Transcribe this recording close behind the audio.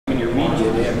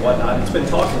and whatnot. It's been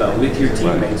talked about with your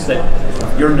teammates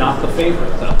that you're not the favorite,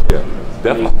 though. Yeah,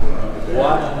 definitely.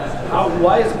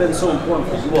 Why has it been so important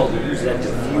for you all to use that to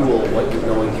fuel what you're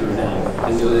going through now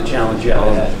and the challenge you have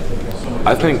ahead?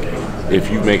 I think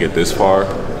if you make it this far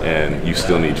and you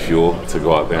still need fuel to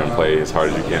go out there and play as hard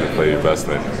as you can and play your best,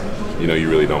 then you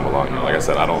really don't belong here. Like I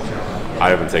said, I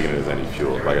haven't taken it as any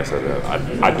fuel. Like I said,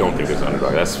 I don't think there's an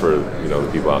underdog. That's for the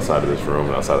people outside of this room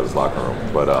and outside of this locker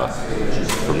room. But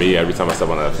for me, every time I step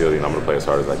on that field, I'm going to play as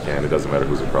hard as I can. It doesn't matter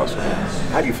who's across from me.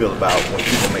 How do you feel about when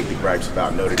people make the gripes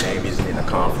about Notre Dame isn't in a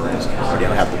conference or they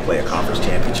don't have to play a conference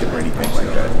championship or anything like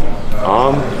that?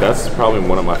 That's probably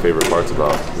one of my favorite parts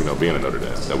about being a Notre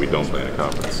Dame, that we don't play in a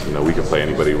conference. We can play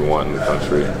anybody we want in the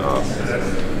country.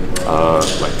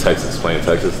 Like Texas, playing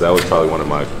Texas, that was probably one of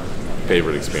my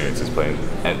favorite experiences, playing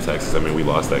at Texas. I mean, we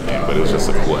lost that game, but it was just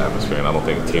a cool atmosphere, and I don't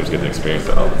think teams get to experience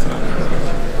that all the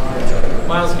time.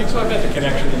 Miles, can you talk about the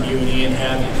connection that you and Ian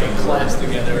have? You take class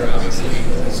together, obviously,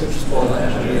 Citrus Bowl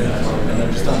last year, and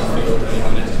then just on the field.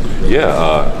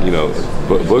 Yeah,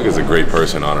 Book is a great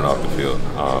person on and off the field.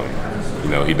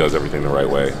 He does everything the right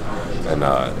way. And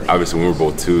obviously, when we were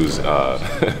both twos,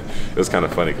 it was kind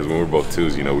of funny because when we were both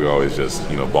twos, we were always just,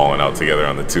 balling out together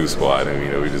on the two squad.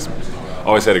 And, we just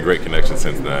always had a great connection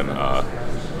since then.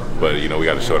 But, we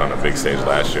got to show it on a big stage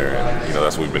last year. And,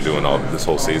 that's what we've been doing all this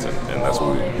whole season. And that's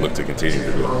what we look to continue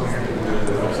to do.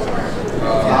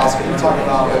 Miles, can you talk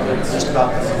about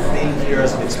being here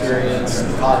as an experience,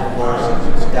 the Cotton Bowl,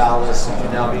 Dallas,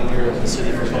 and now being here in the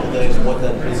city for a couple days, what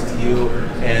that means to you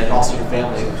and also your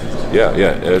family? Yeah.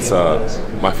 It's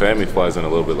my family flies in a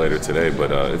little bit later today,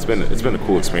 but it's been a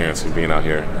cool experience being out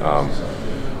here.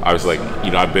 I was like,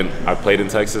 I've played in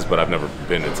Texas, but I've never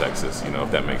been to Texas.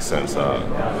 If that makes sense.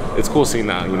 It's cool seeing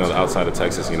that. Outside of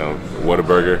Texas.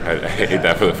 Whataburger. I ate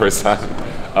that for the first time.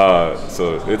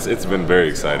 So it's been very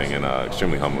exciting and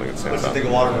extremely humbling at the same time. What do you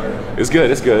think of Whataburger? It's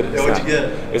good. It's good. Yeah, what'd you get?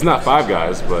 It's not Five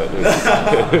Guys, but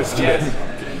it's good.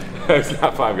 It's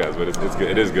not Five Guys, but it's good.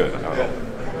 It is good.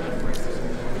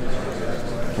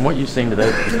 From what you've seen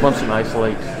today, Clemson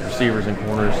isolates receivers and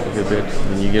corners a good bit,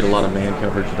 and you get a lot of man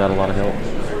coverage without a lot of help.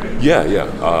 Yeah.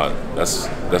 That's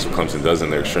what Clemson does,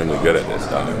 and they're extremely good at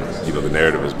it. The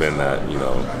narrative has been that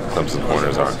Clemson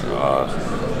corners aren't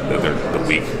they're the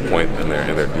weak point in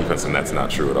their defense, and that's not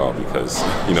true at all. Because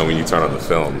when you turn on the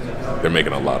film, they're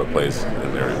making a lot of plays,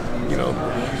 and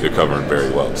they're covering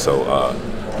very well. So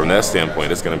from that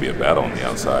standpoint, it's going to be a battle on the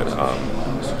outside.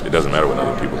 It doesn't matter what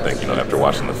other people think. After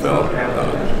watching the film,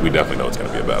 we definitely know it's going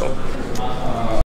to be a battle.